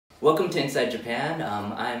Welcome to Inside Japan.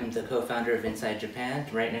 I'm the co-founder of Inside Japan.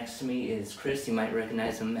 Right next to me is Chris. You might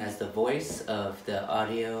recognize him as the voice of the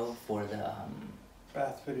audio for the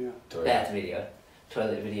bath video.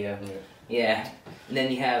 Toilet video. Yeah. And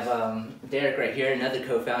then you have Derek right here, another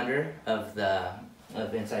co-founder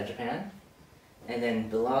of Inside Japan. And then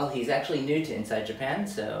Bilal, he's actually new to Inside Japan,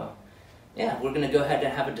 so yeah, we're going to go ahead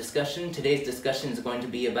and have a discussion. Today's discussion is going to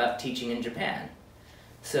be about teaching in Japan.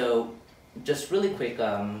 So, just really quick,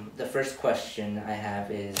 the first question I have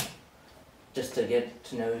is, just to get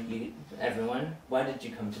to know you, everyone, why did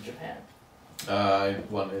you come to Japan? I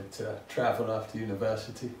wanted to travel after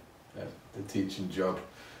university. The teaching job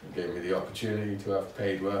gave me the opportunity to have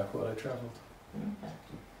paid work while I travelled.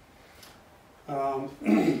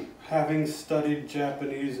 Okay. Having studied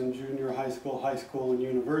Japanese in junior high school, and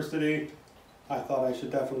university, I thought I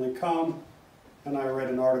should definitely come, and I read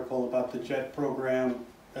an article about the JET program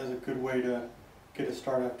as a good way to get a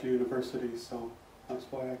start after university, so that's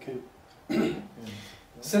why I came.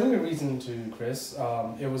 Similar reason to Chris,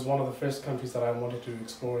 it was one of the first countries that I wanted to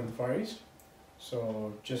explore in the Far East.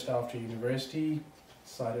 So just after university,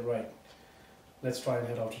 decided, right, let's try and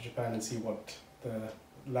head off to Japan and see what the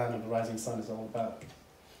land of the rising sun is all about.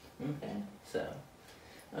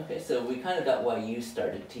 Okay, so we kind of got why you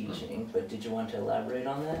started teaching, but did you want to elaborate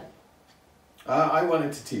on that? I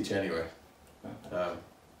wanted to teach anyway. Okay.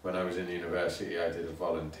 When I was in university, I did a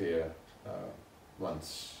volunteer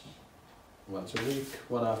once a week,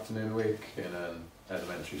 one afternoon a week in an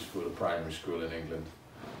elementary school, a primary school in England,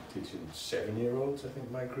 teaching 7-year-olds, I think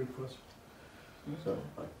my group was. So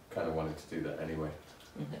I kind of wanted to do that anyway.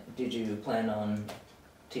 Okay. Did you plan on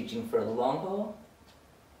teaching for the long haul?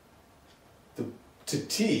 To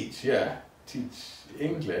teach, yeah. Teach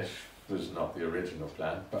English was not the original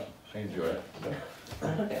plan, but I enjoy it. So.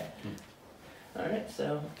 Okay. Alright,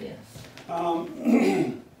 so, yes. I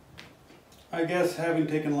guess having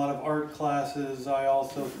taken a lot of art classes, I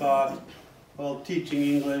also thought, well, teaching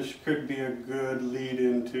English could be a good lead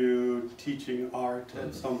into teaching art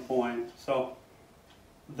at some point. So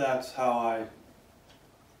that's how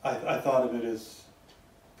I thought of it as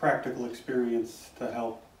practical experience to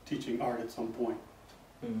help teaching art at some point.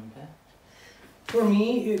 Okay. For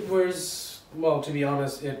me, it was, well, to be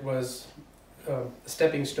honest, it was a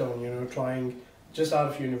stepping stone, trying just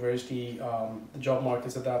out of university. The job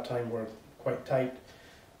markets at that time were quite tight.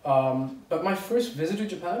 But my first visit to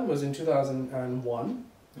Japan was in 2001.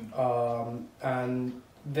 And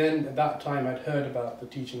then at that time I'd heard about the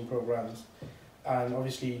teaching programs and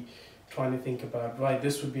obviously trying to think about, right,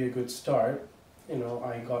 this would be a good start.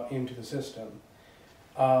 I got into the system.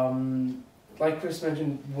 Like Chris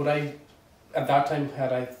mentioned, at that time,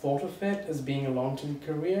 had I thought of it as being a long-term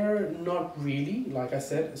career? Not really, like I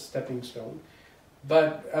said, a stepping stone.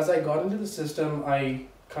 But as I got into the system, I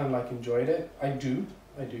kind of enjoyed it. I do.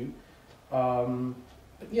 But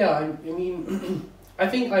yeah, I mean, I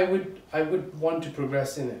think I would want to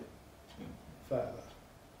progress in it further.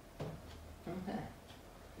 Okay.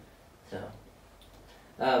 So,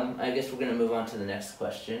 I guess we're going to move on to the next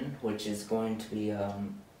question, which is going to be,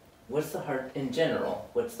 what's the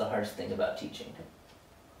hardest thing about teaching?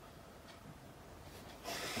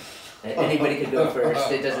 Anybody could go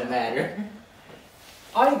first, it doesn't matter.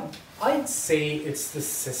 I'd say it's the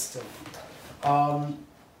system.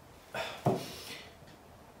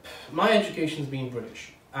 My education's been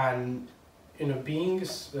British, and being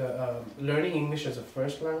learning English as a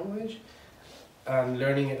first language and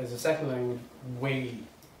learning it as a second language, way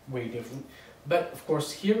different. But of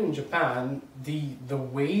course, here in Japan, the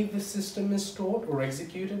way the system is taught or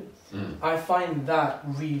executed, I find that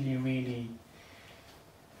really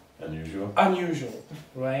unusual,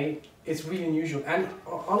 right? It's really unusual, and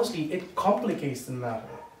honestly, it complicates the matter,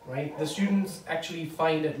 right? The students actually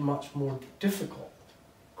find it much more difficult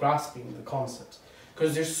grasping the concepts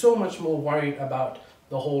because they're so much more worried about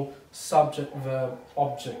the whole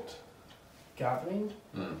subject-verb-object gathering.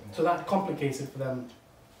 So that complicates it for them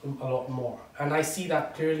a lot more, and I see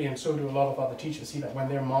that clearly, and so do a lot of other teachers see that when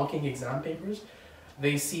they're marking exam papers,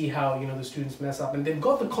 they see how the students mess up, and they've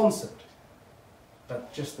got the concept,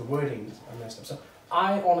 but just the wordings are messed up. So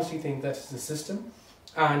I honestly think that's the system,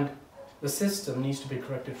 and the system needs to be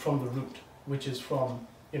corrected from the root, which is from,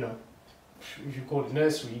 if you call it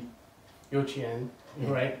nursery, yochien,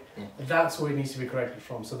 right? Yeah. That's where it needs to be corrected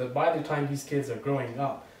from, so that by the time these kids are growing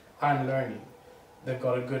up and learning, they've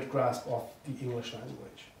got a good grasp of the English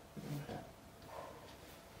language. Okay.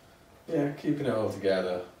 Yeah, keeping it all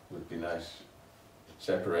together would be nice.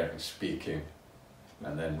 Separating speaking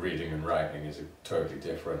and then reading and writing is a totally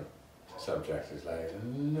different subject. It's like,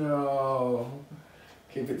 no,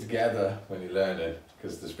 keep it together when you learn it,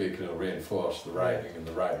 because the speaking will reinforce the writing, and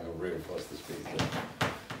the writing will reinforce the speaking.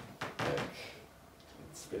 Like,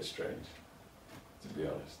 it's a bit strange, to be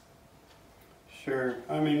honest. Sure.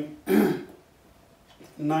 I mean,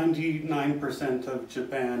 99% of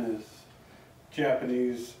Japan is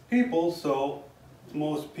Japanese people, so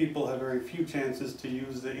most people have very few chances to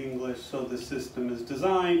use the English, so the system is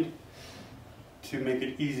designed to make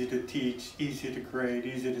it easy to teach, easy to grade,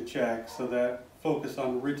 easy to check, so that focus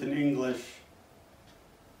on written English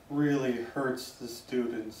really hurts the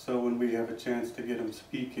students. So when we have a chance to get them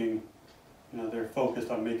speaking, they're focused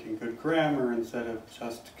on making good grammar instead of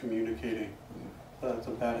just communicating. That's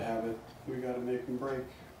a bad habit. We got to make them break.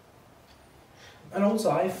 And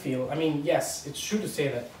also I feel, I mean, yes, it's true to say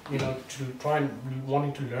that, to try and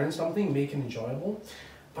wanting to learn something, make it enjoyable.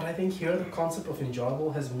 But I think here the concept of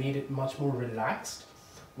enjoyable has made it much more relaxed,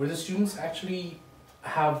 where the students actually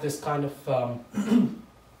have this kind of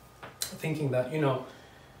thinking that,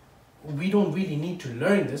 we don't really need to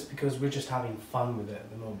learn this because we're just having fun with it at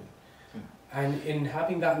the moment. And in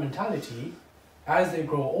having that mentality, as they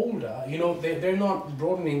grow older, they're not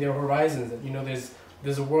broadening their horizons. That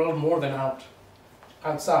there's a world more than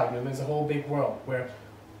outside. There's a whole big world where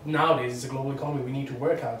nowadays it's a global economy. We need to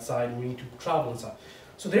work outside. We need to travel and stuff.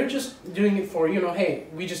 So they're just doing it for hey,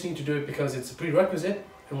 we just need to do it because it's a prerequisite.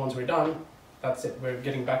 And once we're done, that's it. We're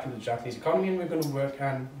getting back into the Japanese economy and we're going to work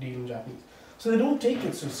and deal in Japanese. So they don't take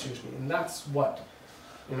it so seriously, and that's what.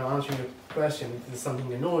 Answering your question, if there's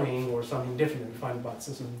something annoying or something different that we find about the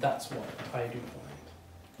system, that's what I do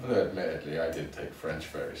find. Although admittedly, I did take French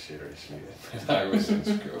very seriously when I was in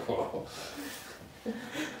school.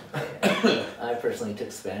 I personally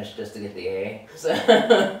took Spanish just to get the A. So.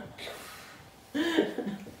 Yeah,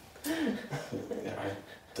 I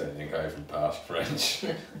don't think I even passed French.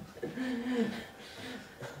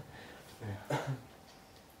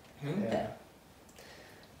 Okay.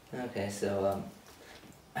 Okay, so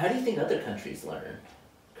how do you think other countries learn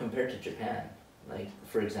compared to Japan? Like,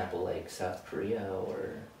 for example, like South Korea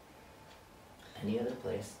or any other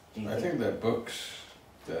place? Do you I think their books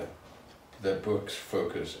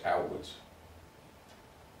focus outwards.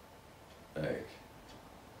 Like,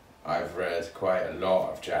 I've read quite a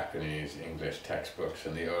lot of Japanese English textbooks,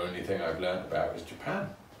 and the only thing I've learned about is Japan,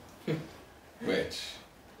 which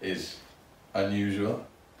is unusual.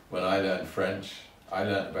 When I learned French, I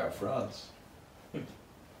learned about France.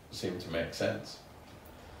 Seemed to make sense.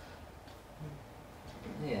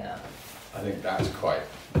 Yeah. I think that's quite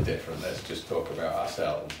different. Let's just talk about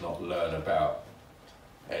ourselves, not learn about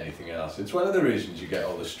anything else. It's one of the reasons you get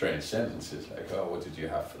all the strange sentences, like, oh, what did you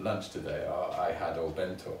have for lunch today? Oh, I had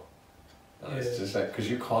bento. And it's just like, because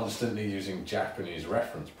you're constantly using Japanese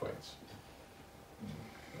reference points.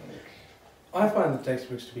 I find the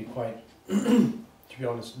textbooks to be quite, to be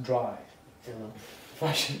honest, dry. If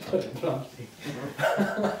I should put it bluntly.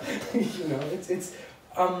 It's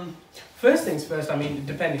first things first. I mean,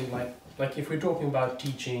 depending, like if we're talking about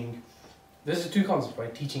teaching, there's two concepts,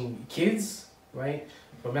 right? Teaching kids, right,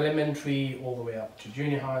 from elementary all the way up to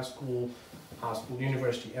junior high school,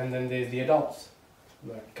 university, and then there's the adults,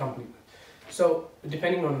 like company. So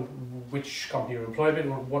depending on which company you're employed with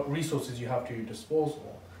or what resources you have to your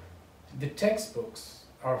disposal, the textbooks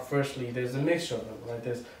are firstly, there's a mixture of them, right?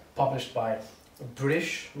 There's published by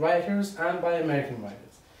British writers and by American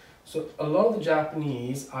writers. So a lot of the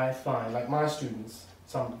Japanese, I find, like my students,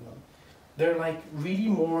 some of them, they're like really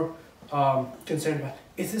more concerned about,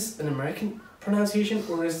 is this an American pronunciation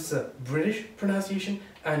or is this a British pronunciation,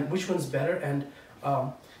 and which one's better? And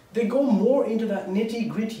they go more into that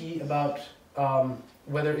nitty-gritty about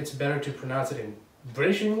whether it's better to pronounce it in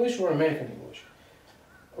British English or American English,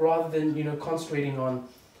 rather than concentrating on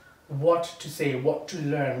what to say, what to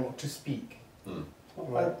learn, what to speak.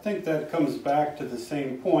 Well, I think that comes back to the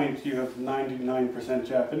same point. You have 99%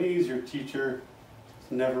 Japanese, your teacher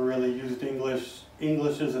has never really used English.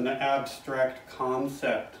 English is an abstract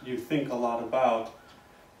concept you think a lot about.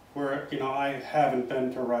 Where, I haven't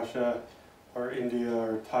been to Russia or India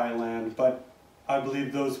or Thailand, but I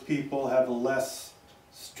believe those people have a less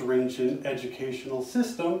stringent educational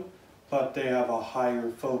system, but they have a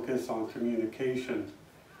higher focus on communication,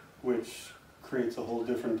 which creates a whole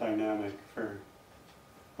different dynamic for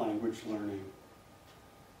language learning.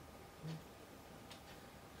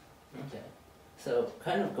 Okay. So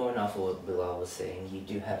kind of going off of what Bilal was saying, you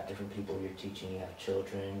do have different people you're teaching. You have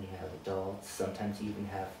children, you have adults, sometimes you even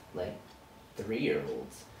have like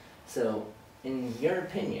 3-year-olds. So in your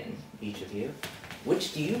opinion, each of you,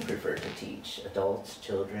 which do you prefer to teach? Adults,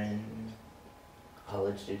 children,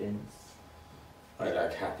 college students? I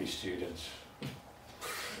like happy students.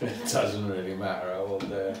 It doesn't really matter how old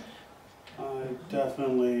they're. I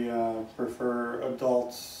definitely prefer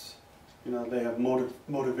adults. You know, they have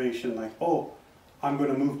motivation like, oh, I'm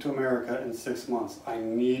going to move to America in 6 months. I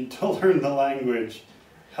need to learn the language.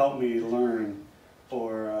 Help me learn.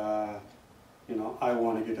 Or, you know, I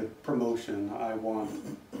want to get a promotion.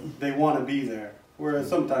 They want to be there. Whereas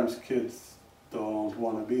sometimes kids don't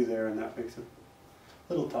want to be there, and that makes it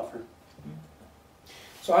a little tougher.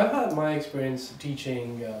 So I've had my experience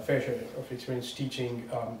teaching, fair share of experience teaching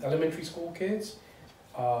elementary school kids,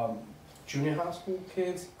 junior high school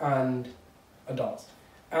kids, and adults.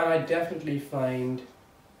 And I definitely find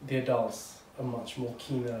the adults a much more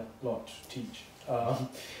keener lot to teach.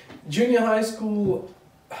 Junior high school,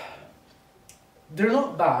 they're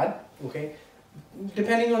not bad, okay?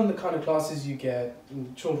 Depending on the kind of classes you get,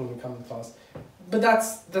 children who come in class, but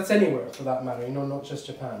that's anywhere for that matter, you know, not just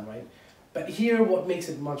Japan, right? But here, what makes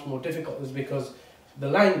it much more difficult is because the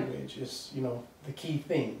language is, you know, the key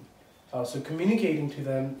thing. So communicating to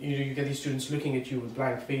them, you know, you get these students looking at you with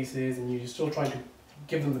blank faces, and you're still trying to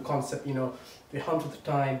give them the concept, you know, they hunt with the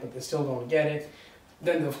time, but they still don't get it.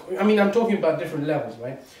 Then, I mean, I'm talking about different levels,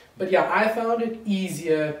 right? But yeah, I found it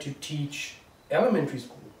easier to teach elementary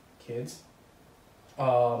school kids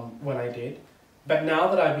when I did. But now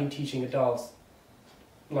that I've been teaching adults,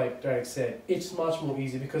 like Derek said, it's much more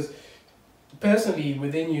easy because personally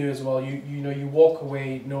within you as well, you know, you walk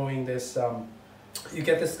away knowing this, you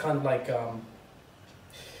get this kind of like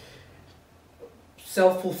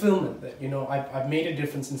self-fulfillment that, you know, I've made a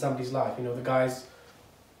difference in somebody's life. You know, the guy's,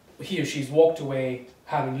 he or she's walked away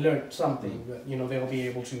having learned something that, you know, they'll be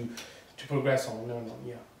able to progress on and learn on,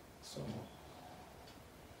 yeah. So,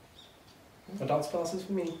 adults classes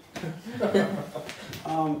for me.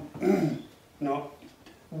 No,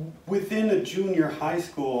 within a junior high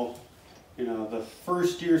school, you know, the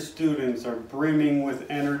first year students are brimming with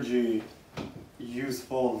energy,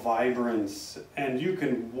 youthful vibrance, and you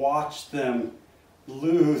can watch them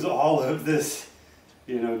lose all of this,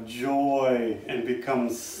 you know, joy and become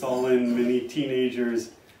sullen mini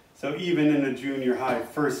teenagers. So even in a junior high,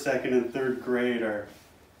 first, second, and third grade are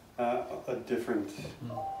a different thing.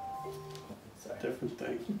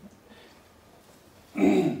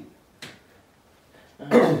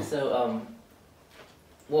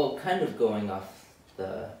 Well, kind of going off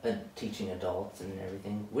the teaching adults and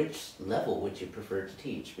everything, which level would you prefer to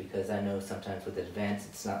teach? Because I know sometimes with advanced,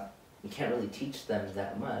 it's not, you can't really teach them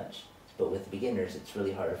that much, but with beginners, it's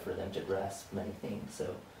really hard for them to grasp many things.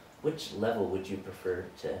 So, which level would you prefer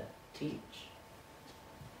to teach?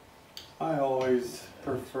 I always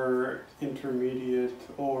prefer intermediate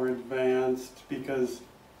or advanced because,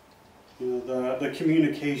 you know, the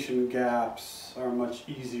communication gaps are much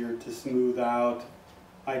easier to smooth out.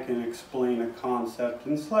 I can explain a concept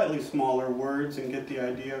in slightly smaller words and get the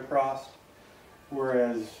idea across.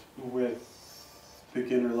 Whereas with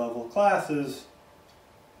beginner level classes,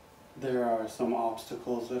 there are some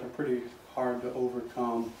obstacles that are pretty hard to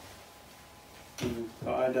overcome. And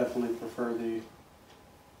so I definitely prefer the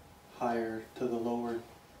higher to the lower.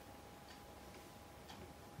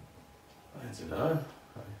 I don't know.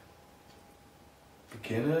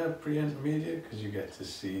 Beginner, pre-intermediate, because you get to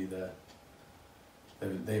see that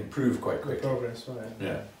they improve quite quickly. Progress, right?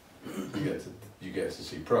 Yeah, you get to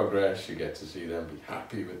see progress. You get to see them be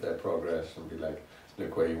happy with their progress and be like,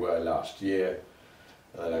 look where you were last year.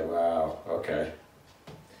 And they're like, wow, okay.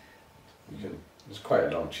 There's quite a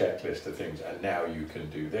long checklist of things, and now you can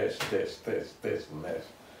do this, this, this, this, and this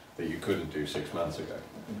that you couldn't do 6 months ago.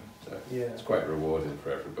 So Yeah. it's quite rewarding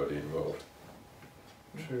for everybody involved.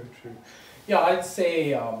 True. Yeah, I'd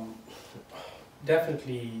say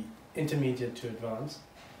definitely intermediate to advanced,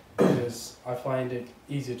 because I find it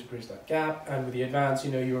easier to bridge that gap. And with the advanced,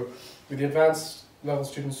 you know, with the advanced level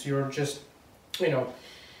students, you're just, you know,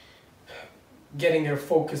 getting their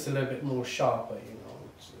focus a little bit more sharper. You know,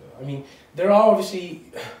 I mean, there are obviously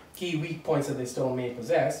key weak points that they still may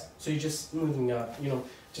possess. So you're just moving up, you know,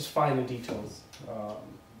 just finer details,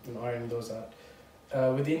 you know, ironing those out.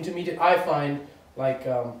 With the intermediate, I find like.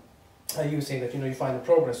 You say that, you know, you find the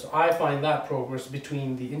progress. So I find that progress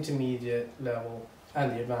between the intermediate level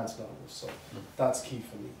and the advanced level. So that's key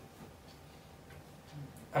for me.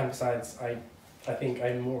 And besides, I think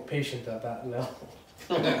I'm more patient at that level.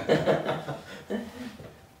 Okay.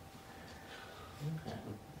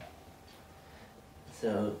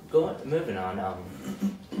 So moving on.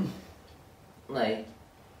 Like,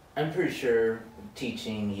 I'm pretty sure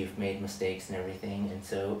teaching you've made mistakes and everything, and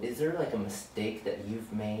so is there like a mistake that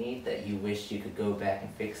you've made that you wish you could go back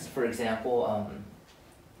and fix? For example,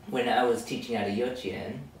 when I was teaching at a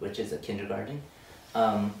yochien, which is a kindergarten,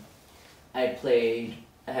 I had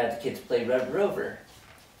the kids play Red Rover,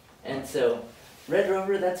 And so, Red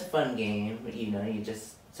Rover, that's a fun game. You know, you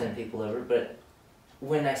just send people over. But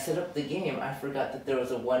when I set up the game, I forgot that there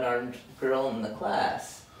was a one-armed girl in the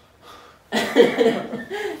class.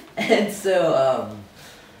 And so,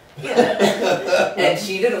 yeah. And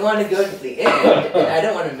she didn't want to go to the end, and I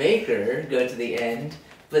don't want to make her go to the end,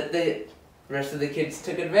 but the rest of the kids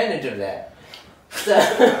took advantage of that.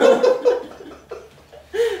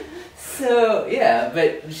 So yeah,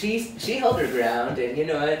 but she held her ground, and you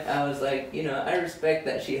know what? I was like, you know, I respect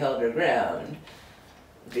that she held her ground,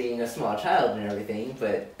 being a small child and everything,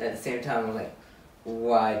 but at the same time, I'm like,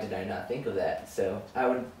 why did I not think of that? So I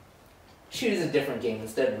would choose a different game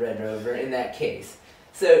instead of Red Rover in that case.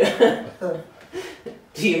 So,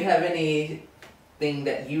 do you have anything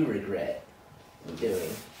that you regret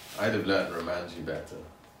doing? I'd have learned Romanji better.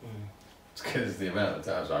 It's because the amount of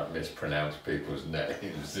times I've mispronounced people's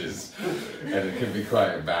names is, and it can be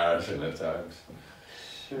quite embarrassing at times.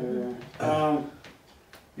 Sure.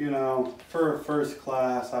 You know, for first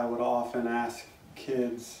class, I would often ask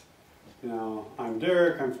kids, you know, I'm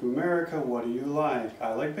Derek, I'm from America, what do you like?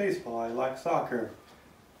 I like baseball, I like soccer.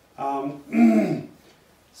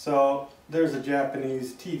 So there's a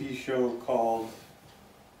Japanese TV show called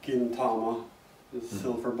Gintama, the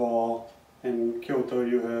silver ball. In Kyoto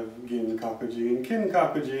you have Ginkakuji and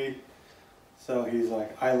Kinkakuji. So he's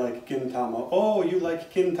like, I like Gintama. Oh, you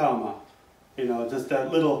like Gintama. You know, just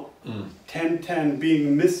that little 10-10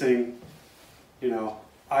 being missing. You know,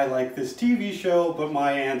 I like this TV show, but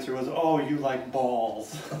my answer was, oh, you like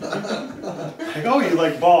balls. Like, oh, you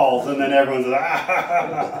like balls. And then everyone's like,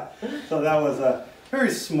 ah. So that was a very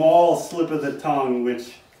small slip of the tongue,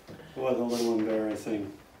 which was a little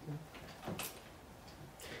embarrassing.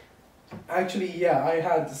 Actually, yeah, I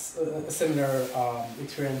had a similar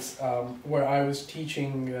experience where I was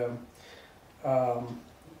teaching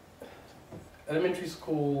elementary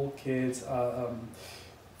school kids,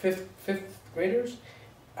 fifth graders,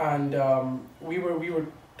 and we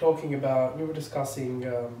were discussing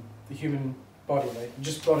the human body, right?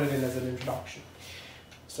 Just brought it in as an introduction.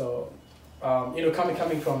 So, you know,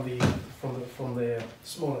 coming from the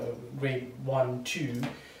smaller grade 1, 2.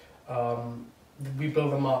 We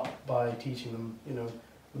build them up by teaching them, you know,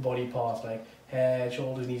 the body parts like head,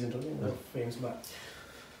 shoulders, knees, and toes, you know, frames of that.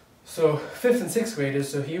 So 5th and 6th graders,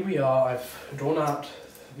 so here we are, I've drawn out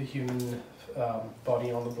the human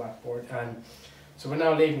body on the blackboard, and so we're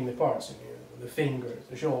now labeling the parts, you know, the fingers,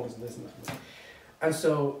 the shoulders, and this and that. And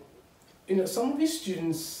so, you know, some of these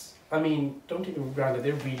students, I mean, don't take it for granted,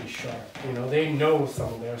 they're really sharp, you know, they know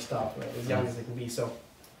some of their stuff, right, as young as they can be. So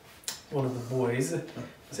one of the boys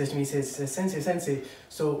says to me, Sensei,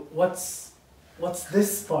 so what's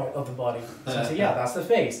this part of the body? So I say, yeah, that's the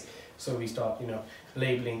face. So we start, you know,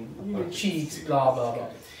 labeling, you know, cheeks, blah, blah, blah.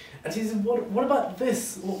 And she said, what about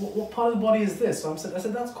this? What part of the body is this? So I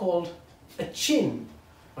said, that's called a chin,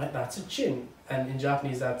 right? That's a chin. And in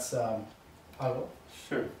Japanese, that's, ago.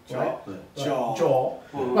 Sure. Right? Jaw. Jaw.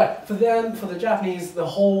 Mm-hmm. Right. For them, for the Japanese, the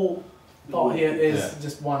whole part here is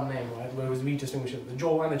just one name, right? Whereas we distinguish it, the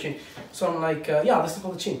jaw and the chin. So I'm like, yeah, this is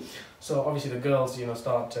called the chin. So obviously the girls, you know,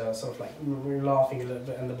 start sort of like laughing a little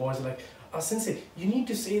bit, and the boys are like, Sensei, you need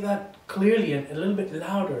to say that clearly and a little bit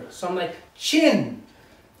louder. So I'm like, chin.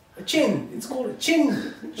 A chin. It's called a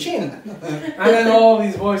chin. Chin. And then all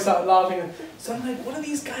these boys start laughing. So I'm like, what are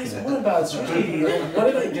these guys on about?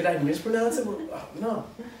 Seriously, did I mispronounce it? No.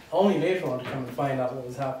 Only later on to come and find out what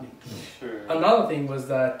was happening. Sure. Another thing was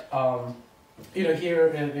that, you know, here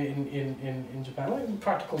in Japan, like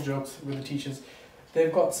practical jokes with the teachers,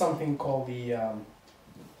 they've got something called the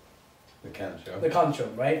kancho. The kancho,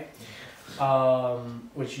 right?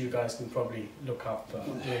 Which you guys can probably look up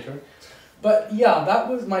later. But yeah, that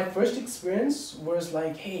was my first experience. Was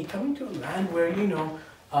like, hey, coming to a land where, you know,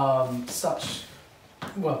 such,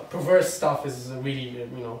 well, perverse stuff is really, you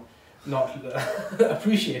know, not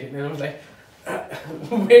appreciated. And I was like,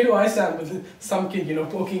 where do I stand with some kid, you know,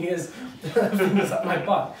 poking his fingers up my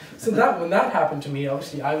butt? So that when that happened to me,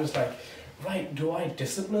 obviously I was like, right, do I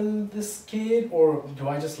discipline this kid or do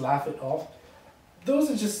I just laugh it off? Those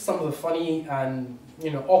are just some of the funny and, you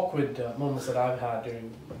know, awkward moments that I've had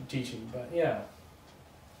during teaching. But yeah,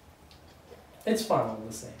 it's fun all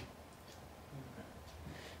the same.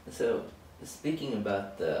 So, speaking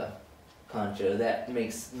about the kancho, that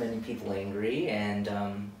makes many people angry, and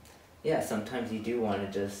yeah, sometimes you do want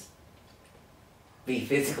to just be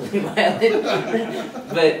physically violent,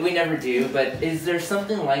 but we never do. But is there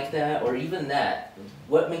something like that, or even that?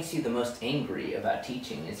 What makes you the most angry about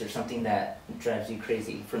teaching? Is there something that drives you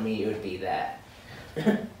crazy? For me, it would be that.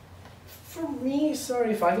 For me,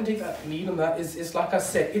 sorry if I can take that lead on that, is like I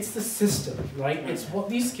said, it's the system, right? It's what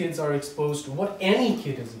these kids are exposed to, what any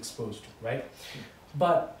kid is exposed to, right?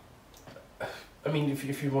 But, I mean,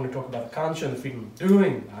 if you want to talk about the culture and the freedom of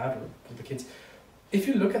doing that, or the kids, if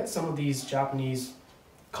you look at some of these Japanese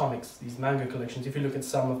comics, these manga collections, if you look at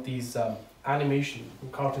some of these animation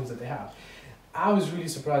cartoons that they have, I was really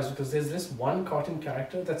surprised because there's this one cartoon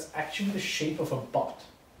character that's actually the shape of a butt,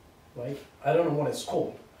 right? I don't know what it's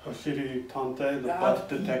called. Oshiri Tante, the butt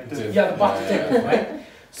detective. Yeah, the butt detective, right?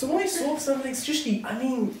 So when I saw something, especially, I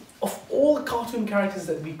mean, of all the cartoon characters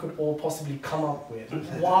that we could all possibly come up with,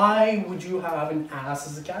 why would you have an ass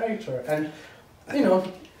as a character? And, you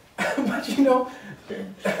know, but you know,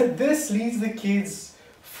 this leads the kids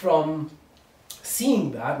from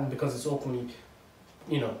seeing that, and because it's openly,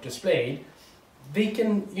 you know, displayed, they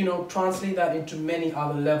can, you know, translate that into many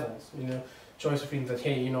other levels, you know, choice of freedom that,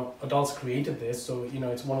 hey, you know, adults created this, so, you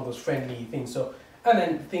know, it's one of those friendly things. So, and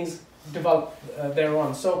then things develop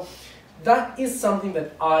thereon. So that is something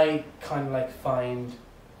that I kind of like find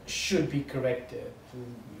should be corrected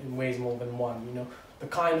in ways more than one, you know, the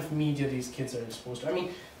kind of media these kids are exposed to. I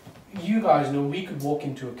mean, you guys know, we could walk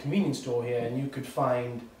into a convenience store here and you could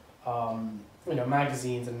find, you know,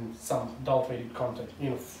 magazines and some adult-rated content,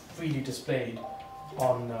 you know, freely displayed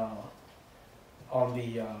on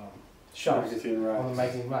the shelves, on the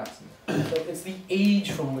magazine racks. So it's the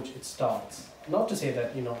age from which it starts. Not to say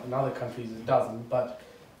that, you know, in other countries it doesn't, but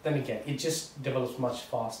then again, it just develops much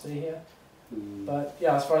faster here. But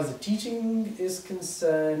yeah, as far as the teaching is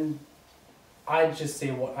concerned, I'd just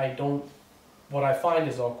say what I find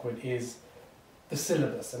is awkward is the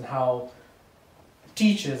syllabus and how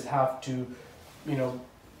teachers have to, you know,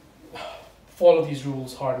 follow these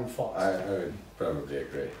rules hard and fast. I would probably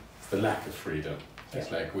agree. It's the lack of freedom. It's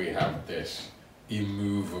like we have this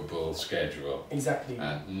immovable schedule. Exactly.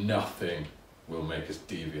 And nothing will make us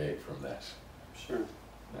deviate from this. Sure.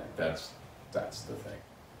 Like that's the thing.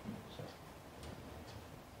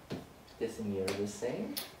 Guessing you're the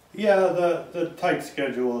same? Yeah, the tight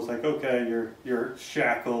schedule is like, okay, you're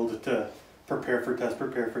shackled to prepare for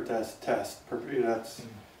test. You know, that's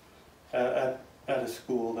at a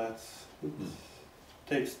school that's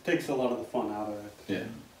takes a lot of the fun out of it. Yeah.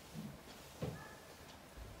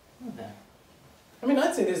 Okay. I mean,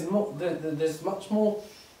 I'd say there's much more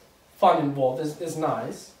fun involved. It's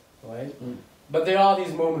nice, right? But there are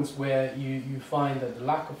these moments where you find that the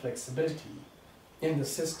lack of flexibility in the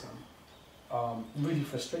system really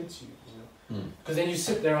frustrates you, you know? Because then you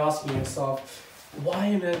sit there asking yourself,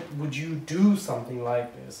 why on earth would you do something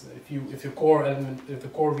like this if your core element, if the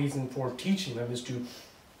core reason for teaching them is to,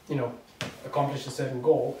 you know, accomplish a certain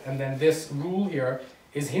goal, and then this rule here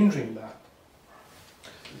is hindering that.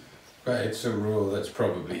 But it's a rule that's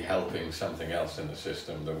probably helping something else in the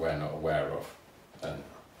system that we're not aware of. And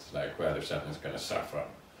it's like, well, if something's going to suffer,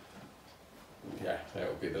 yeah, that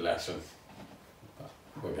will be the lesson. But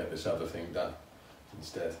we'll get this other thing done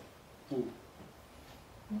instead.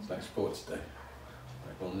 It's like sports day.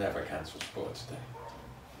 Like, we'll never cancel sports day.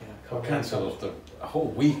 Yeah, We'll cancel a whole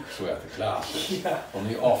week's worth of classes on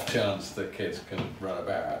the off chance that kids can run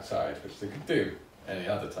about outside, which they could do any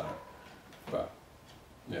other time. But,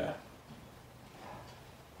 yeah.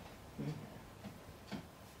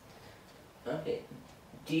 Okay.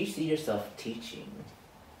 Do you see yourself teaching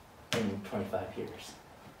in 25 years?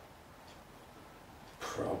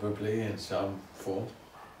 Probably in some form.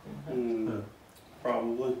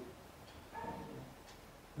 Probably.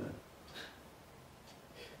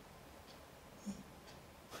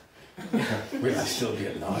 Will I still be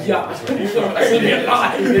alive? Yeah, I'll still be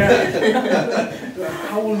alive. Yeah.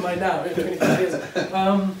 How old am I now? 25 years.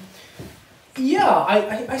 Yeah,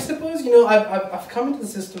 I suppose, you know, I've come into the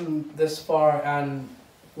system this far, and,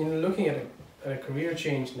 you know, looking at a career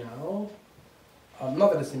change now,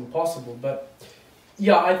 not that it's impossible, but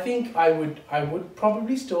yeah, I think I would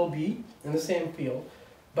probably still be in the same field,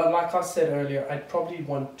 but like I said earlier, I'd probably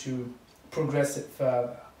want to progress it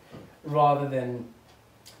further rather than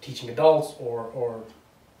teaching adults or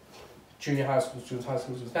junior high school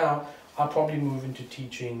students. Now I'll probably move into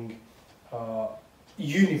teaching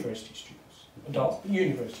university students. Adult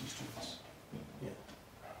university students.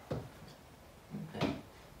 Yeah. Okay.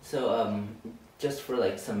 So, just for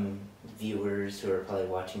like some viewers who are probably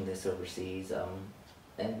watching this overseas,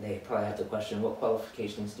 and they probably have the question, what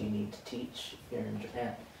qualifications do you need to teach here in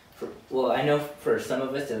Japan? Well, I know for some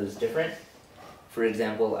of us it was different. For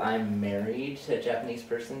example, I'm married to a Japanese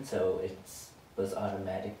person, so it was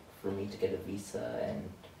automatic for me to get a visa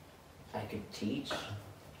and I could teach.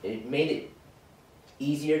 It made it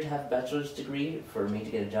easier to have a bachelor's degree for me to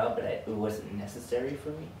get a job, but it wasn't necessary for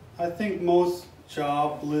me. I think most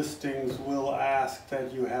job listings will ask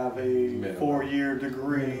that you have a Minimum. 4-year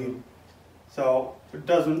degree. So it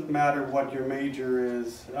doesn't matter what your major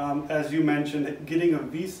is. As you mentioned, getting a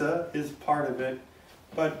visa is part of it,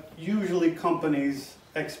 but usually companies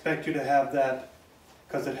expect you to have that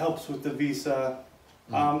because it helps with the visa.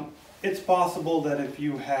 It's possible that if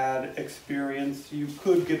you had experience, you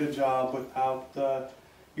could get a job without the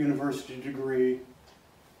university degree,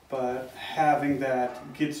 but having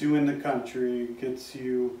that gets you in the country, gets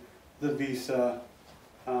you the visa.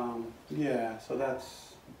 Yeah, so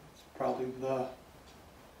that's probably the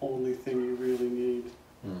only thing you really need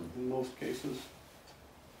in most cases.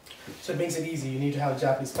 So it makes it easy. You need to have a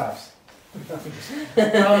Japanese spouse.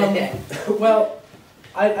 Well,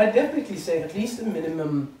 I definitely say at least the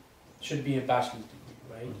minimum should be a bachelor's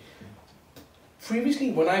degree, right?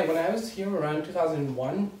 Previously, when I was here around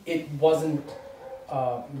 2001, it wasn't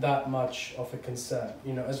that much of a concern.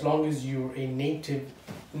 You know, as long as you're a native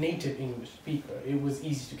English speaker, it was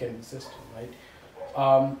easy to get in the system, right?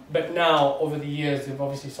 But now, over the years, they've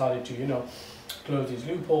obviously started to, you know, close these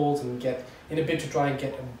loopholes and get, in a bit to try and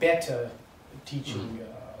get a better teaching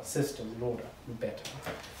system in order, better.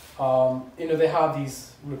 You know, they have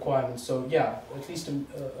these requirements, so yeah, at least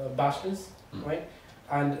a bachelor's, right?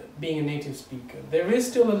 And being a native speaker. There is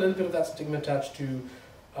still a little bit of that stigma attached to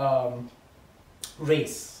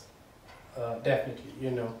race, definitely,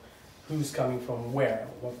 you know, who's coming from where,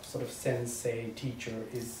 what sort of sensei, teacher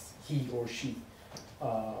is he or she.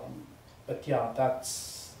 But yeah,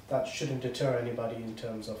 that shouldn't deter anybody in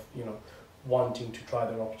terms of, you know, wanting to try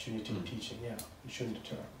their opportunity in teaching. Yeah, it shouldn't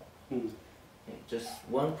deter. Just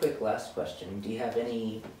one quick last question. Do you have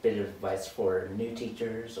any bit of advice for new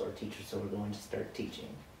teachers or teachers who are going to start teaching?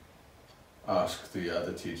 Ask the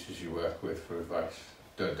other teachers you work with for advice.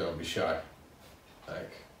 Don't be shy.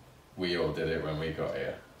 Like, we all did it when we got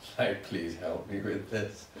here. Like, please help me with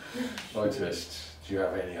this. Or just, do you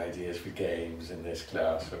have any ideas for games in this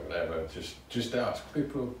class or whatever? Just ask.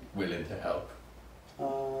 People willing to help.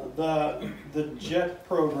 The JET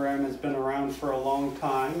program has been around for a long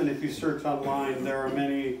time, and if you search online, there are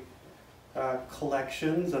many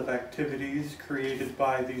collections of activities created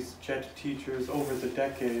by these JET teachers over the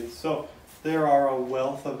decades. So there are a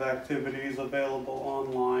wealth of activities available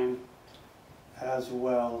online as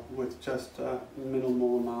well, with just a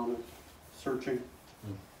minimal amount of searching.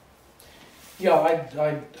 Yeah,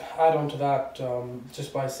 I'd add on to that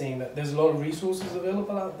just by saying that there's a lot of resources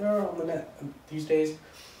available out there on the net these days.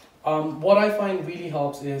 What I find really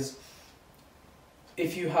helps is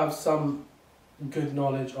if you have some good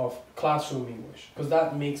knowledge of classroom English, because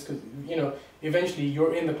that makes, you know, eventually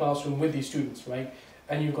you're in the classroom with these students, right?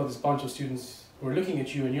 And you've got this bunch of students who are looking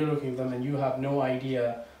at you and you're looking at them and you have no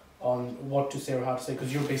idea on what to say or how to say,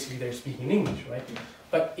 because you're basically there speaking English, right?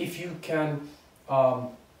 But if you can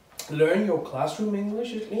learn your classroom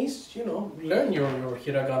English at least, you know, learn your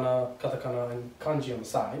hiragana, katakana and kanji on the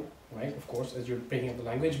side, right, of course, as you're picking up the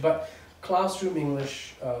language, but classroom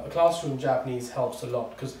English, classroom Japanese helps a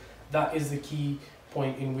lot, because that is the key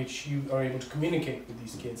point in which you are able to communicate with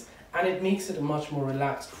these kids, and it makes it a much more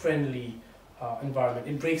relaxed, friendly environment.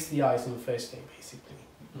 It breaks the ice on the first day, basically.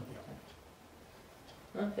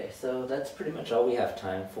 Okay, so that's pretty much all we have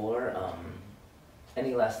time for.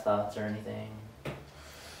 Any last thoughts or anything?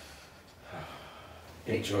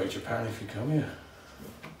 Enjoy Japan if you come here.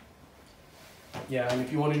 Yeah, and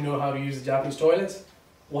if you want to know how to use the Japanese toilets,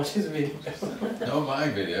 watch his video. Not my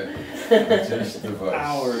video, just the voice.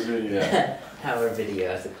 Our video. Yeah. Our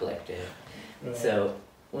video as a collective. Right. So,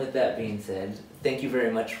 with that being said, thank you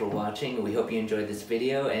very much for watching. We hope you enjoyed this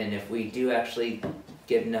video, and if we do actually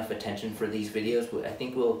get enough attention for these videos, I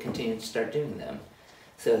think we'll continue to start doing them.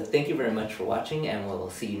 So thank you very much for watching, and we'll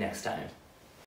see you next time.